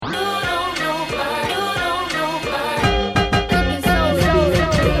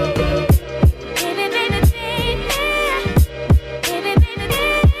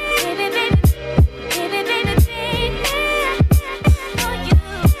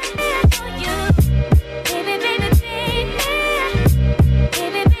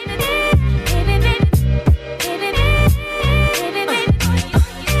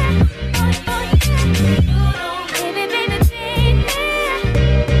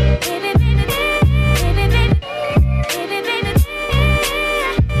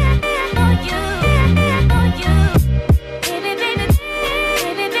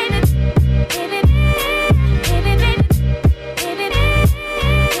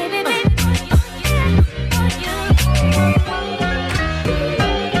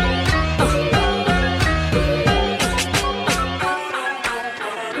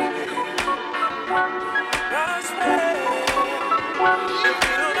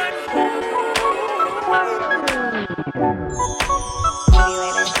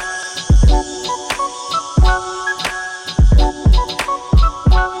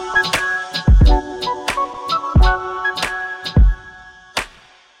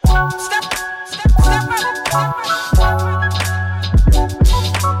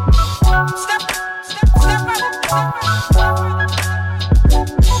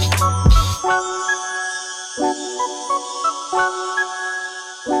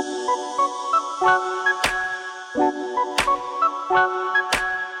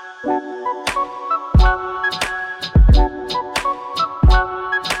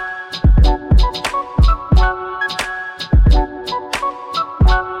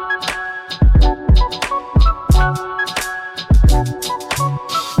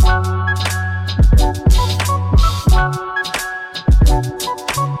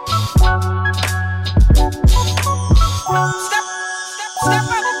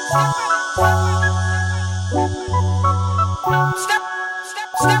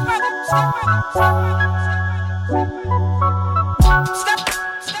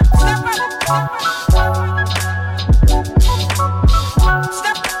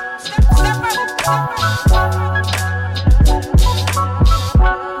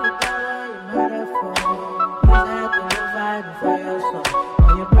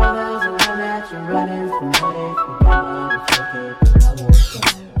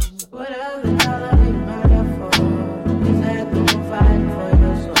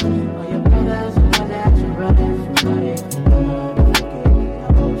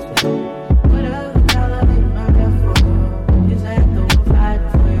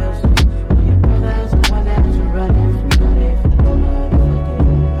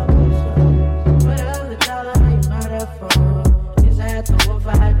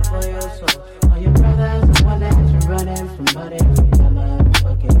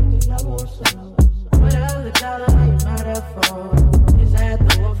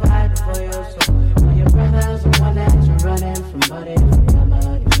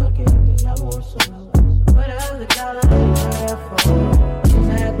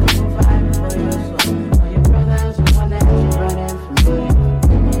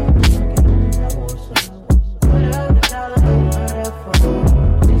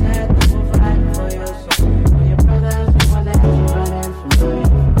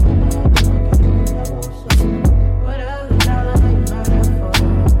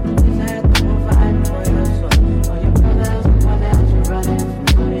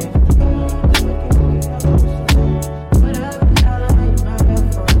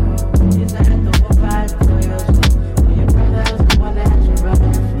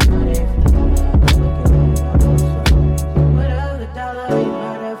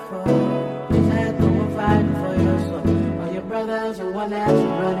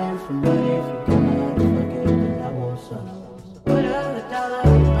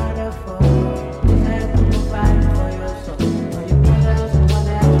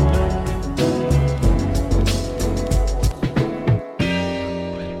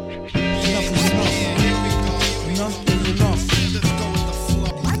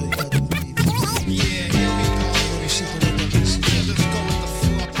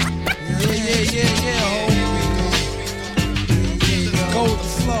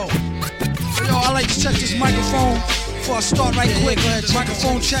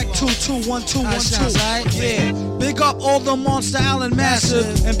Check 2-2-1-2-1-2. Right. Yeah. Big up all the Monster Island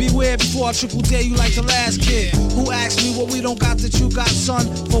massive. And beware before I triple dare you like the last kid who asked me what we don't got that you got, son.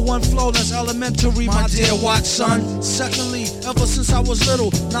 For one flow, that's elementary, my dear Watson. Secondly, ever since I was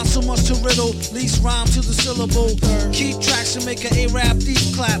little, not so much to riddle, least rhyme to the syllable. Keep tracks and make an A-rap deep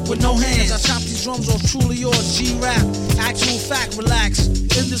clap with no hands. I chop these drums off truly yours, G-rap. Actual fact, relax.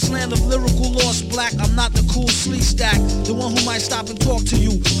 In this land of lyrical lost black, I'm not the cool sleep stack, the one who might stop and talk to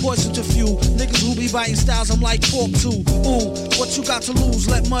you. Poison to few niggas who be biting styles I'm like pork too. Ooh, what you got to lose?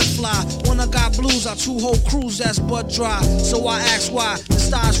 Let mud fly. When I got blues, I two whole crews that's butt dry. So I ask why the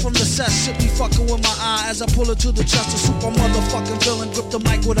stars from the set shit be fucking with my eye as I pull it to the chest. A super motherfucking villain grip the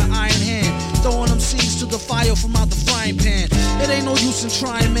mic with an iron hand, throwing them seeds to the fire from out the frying pan. It ain't no use in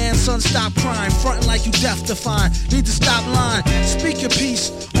trying, man. Son, stop crying, frontin' like you deaf to find. Need to stop lying. Speak your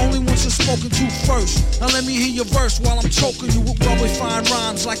piece, only once you're spoken to first. Now let me hear your verse while I'm choking you with rubber fine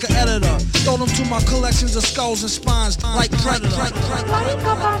rhymes like an editor. Throw them to my collections of skulls and spines like Predator. Lá em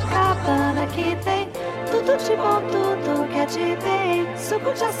Copacabana que tem tudo de bom, tudo que é de bem.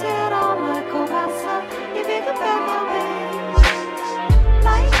 Suco de acerola com maçã e vem do pé, meu bem.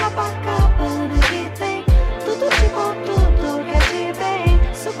 Lá em Copacabana que tem tudo de bom, tudo que é de bem.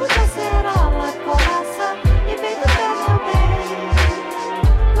 Suco de acerola com maçã e vem do pé, meu bem.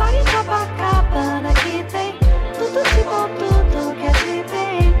 Lá em Copacabana que tem tudo de bom, tudo que é de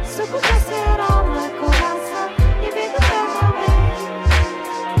bem. Suco de acerola com maçã e vem do pé, meu bem.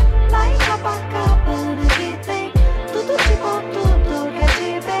 Lá em Copacabana que tem tudo de bom, tudo que é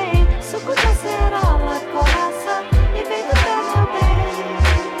de bem.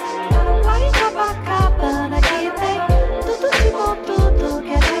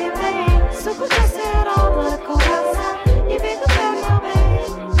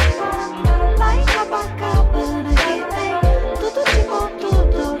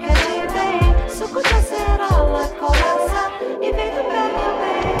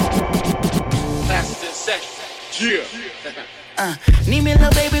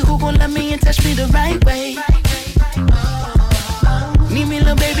 gon' love me and touch me the right way. Need me a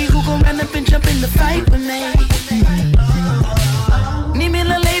little baby who gon' run up and jump in the fight with me. Need me a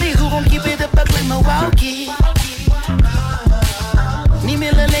little lady who gon' keep it a buck like Milwaukee. Need me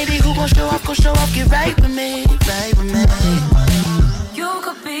a little lady who gon' show off, get right with me, right with me. You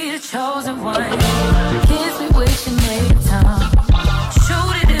could be the chosen one. Kiss me with your native tongue.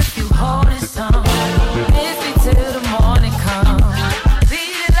 Shoot it if you hold it some. Kiss me till the morning comes.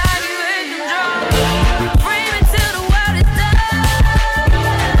 Beat it like you in the drum. Bring me till the world is done.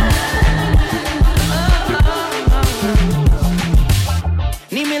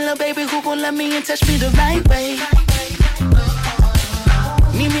 Need me a little baby who gon' love me and touch me the right way.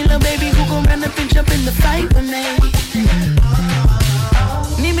 Need me a little baby who gon' run up and jump in the fight with me.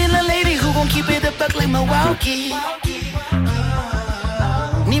 Need me a little lady who gon' keep it a buck like Milwaukee.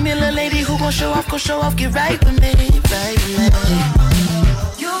 Need me a little lady who gon' show off, get right with me, right with me.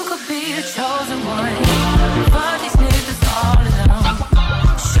 You could be the chosen one, but these niggas all alone.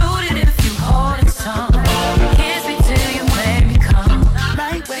 Shoot it if you hold it some. Kiss me till you make me come.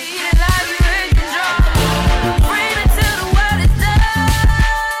 Right way. Beat it like you in the drum. Bring me till the world is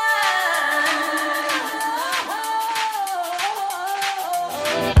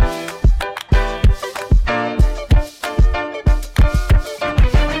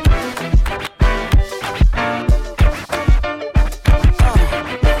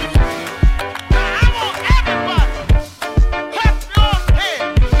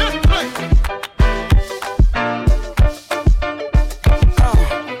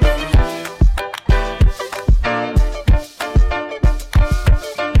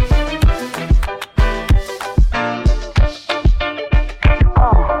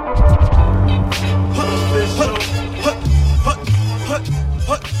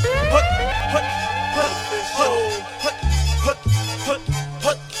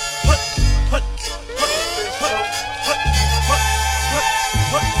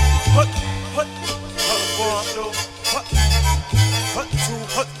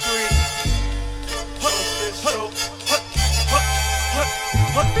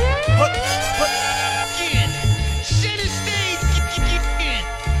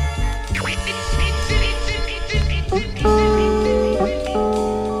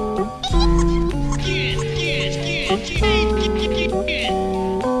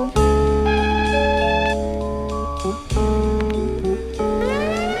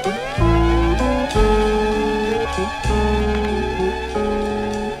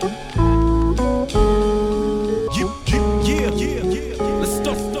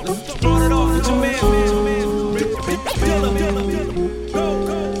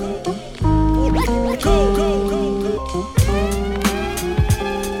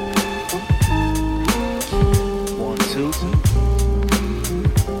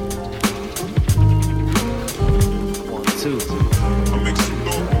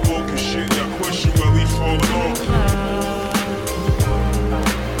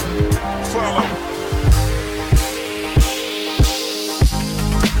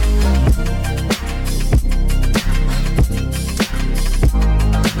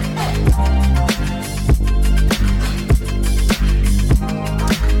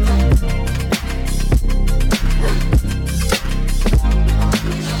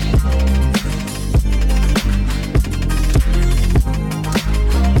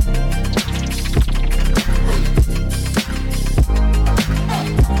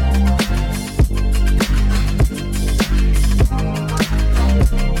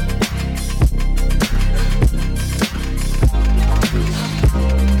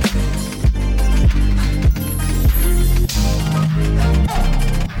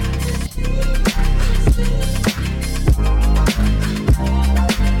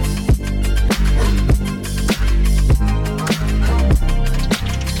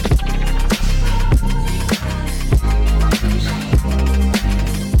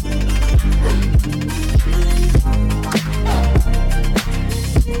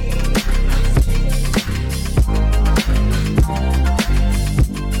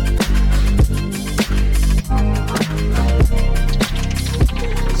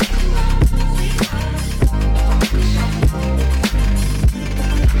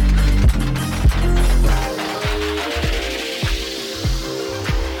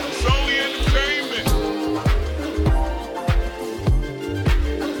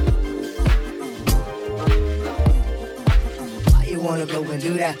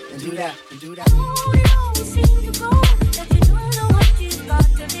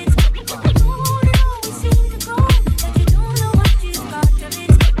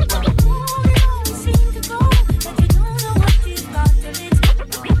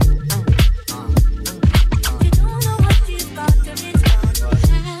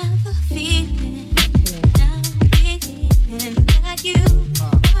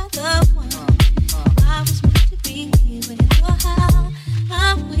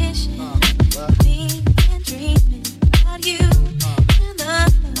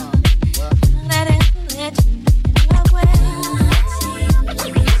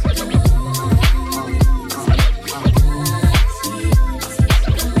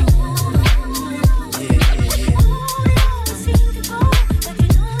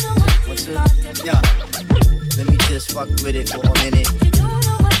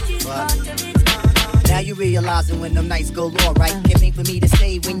go alright. Can't wait for me to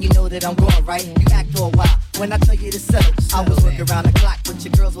stay when you know that I'm gone, right? You act all wild when I tell you to settle. I was working around the clock, but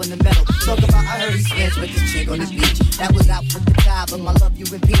your girls were in the middle. Talk about I heard he spins with this chick on the beach. That was out with the guy, but my love you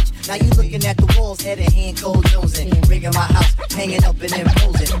impeach. Now you looking at the walls, head and hand, cold Jonesing. Rigging my house, hanging up and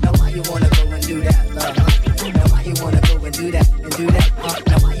imposing. Now why you wanna go and do that, love? Now why you wanna go and do that, and do that?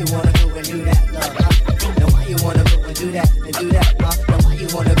 Now why you wanna go and do that, love? Now why you wanna go and do that, and do that? Now why you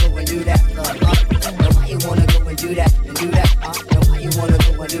wanna go and do that, love? Now why you wanna go and do that, and do that? Now why you wanna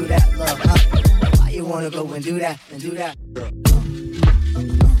go and do that, love? Why you wanna go and do that, and do that?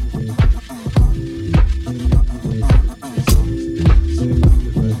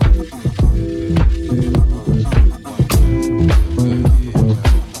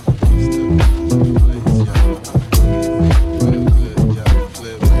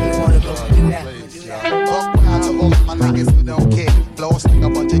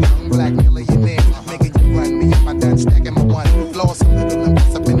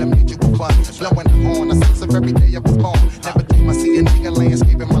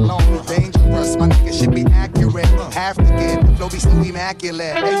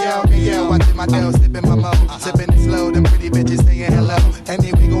 Hey yo, watching my tail, sipping my mo, sipping it slow, them pretty bitches saying hello.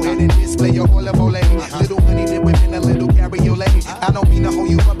 Anyway, go ahead and display your olive oil. Little honey dip within a little cabriolet. I don't mean to hold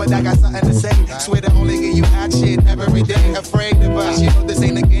you up, but I got something to say. Swear to only give you hot shit every day. Afraid of us, you know this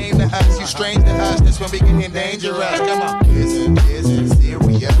ain't a game to us. You strange to us, that's when we getting dangerous. Come on. This is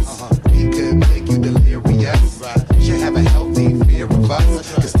serious. We could make you delirious. You should have a healthy fear of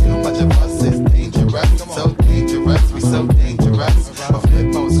us, cause too much of us is dangerous. So dangerous, we so dangerous. A flip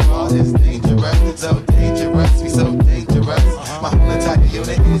mode squad is dangerous. So dangerous, we so dangerous. My whole entire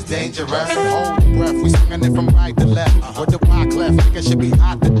unit is dangerous. Hold your breath, we swinging it from right to left. With the block left, nigga should be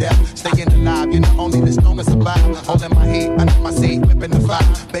hot to death. Staying alive, you know only the strongest survive. Holding my heat under my seat, whipping the fire.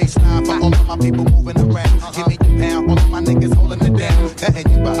 Baseline for all of my people moving around. Give me the pound, all of my niggas holding it down.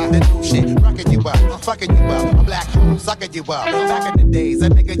 Cutting you up, the new shit, rocking you up, fucking you up. A black hole, sucking you up. Back in the days, a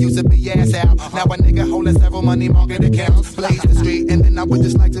nigga used to be ass out. Now a nigga holding several money market accounts. Blaze the street, and then I would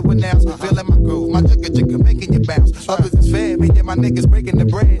just like to announce. Feeling my groove, my jigga making you bounce. Others is fed, me and my niggas breaking the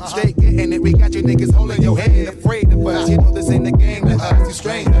bread. Stay getting it, we got you niggas holding your head. Afraid of us, you know this ain't a game to us. You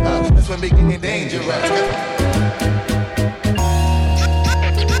strange to us, that's when we getting dangerous.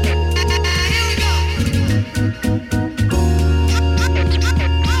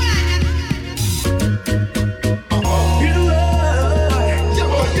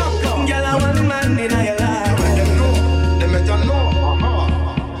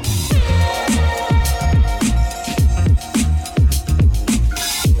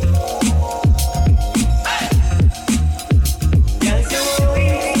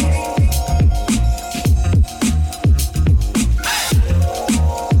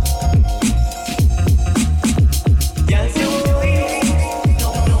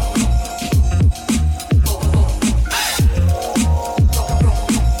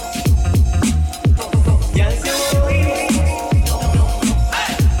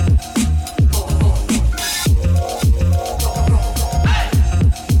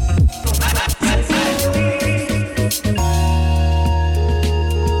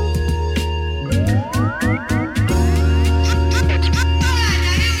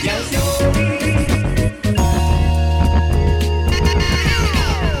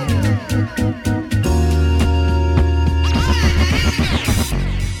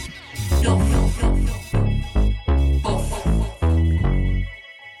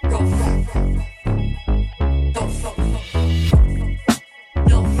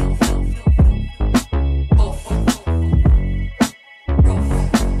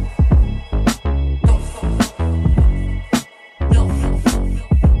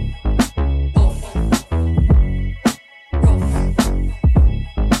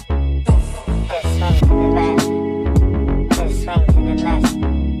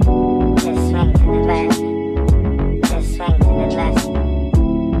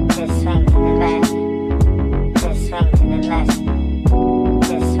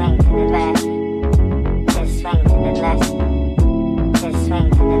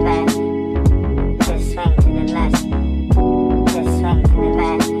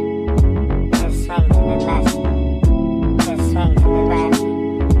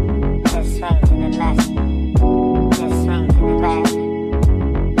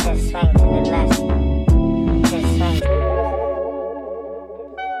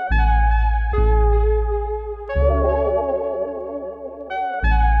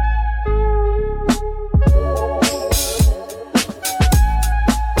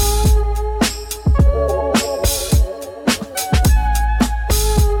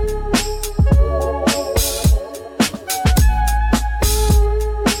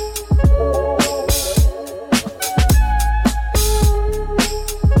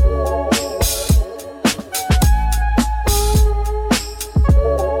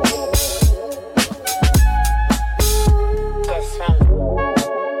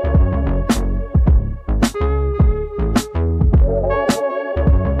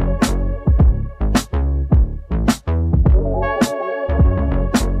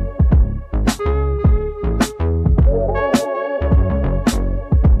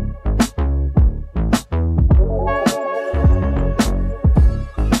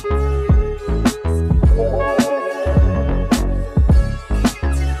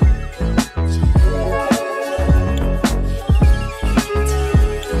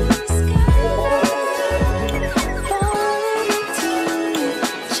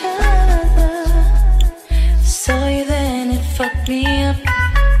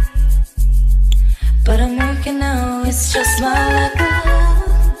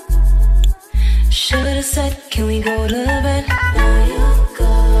 should've said, can we go to bed? Now you go.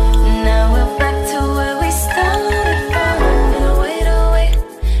 Now we're back to where we started from. And I wait,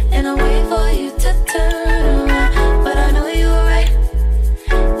 and I wait for you to turn around. But I know you were right,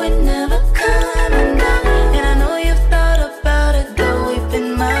 we're never coming down. And I know you've thought about it, though we've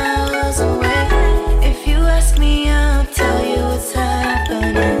been miles away. If you ask me, I'll tell you what's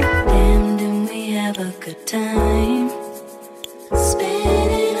happening. Damn, didn't we have a good time?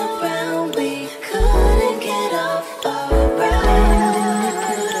 Spinning around, we couldn't get off our ride. And we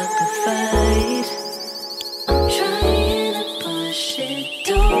put up a fight. I'm trying to push it,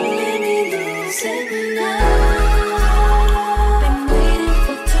 don't let me lose it now. Been waiting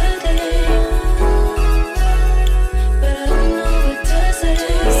for today, but I don't know what to say.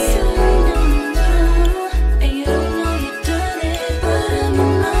 And you don't know you've done it, but I'm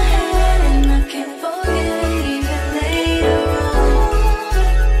in my head and I can't forget even later on.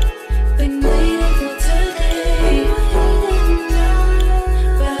 Been waiting for today,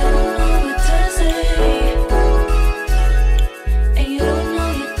 but I don't know what to say. And you don't know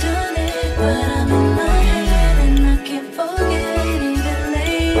you've done it, but I'm in my head and I can't forget even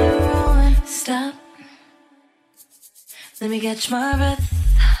later on. Stop, let me catch my breath.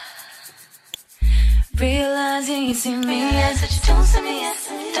 Realizing you see me, yes, but you don't see me, yes,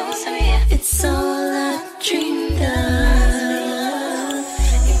 don't see me, yes. It's all I dreamed of.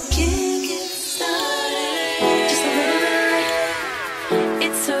 It can't get started. Just a little bit late.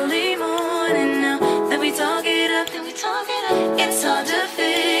 It's early morning now. Then we talk it up, It's hard to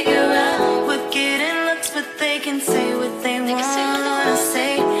figure out. We're getting looks, but they can say what they wanna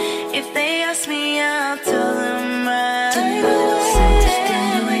say. If they ask me, I'll tell them right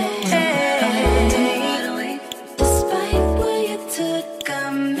away. Despite what you took, I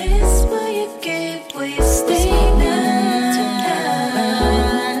miss what you gave. Will you stay now?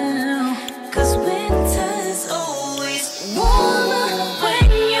 'Cause winter is always warmer when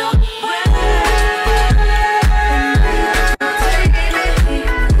you're around.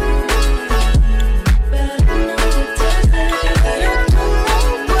 But I don't know what to say. I don't know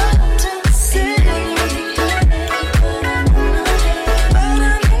what to say. But I'm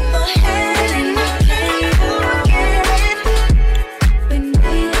in my head and I can't forget. Been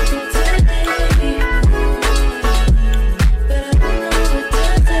waiting for today, but I don't know what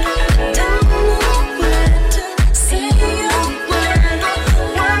to say. Don't know what to say. When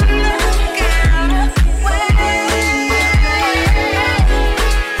again,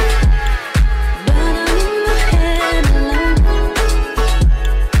 but I'm in my head alone.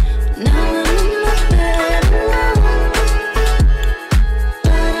 Now I'm in my bed alone.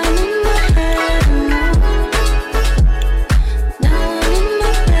 But I'm in my head alone. Now I'm in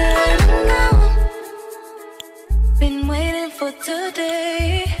my bed alone. Been waiting for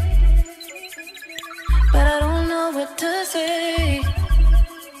today, but I don't know what to say.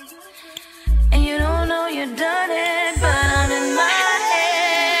 And you don't know you've done it.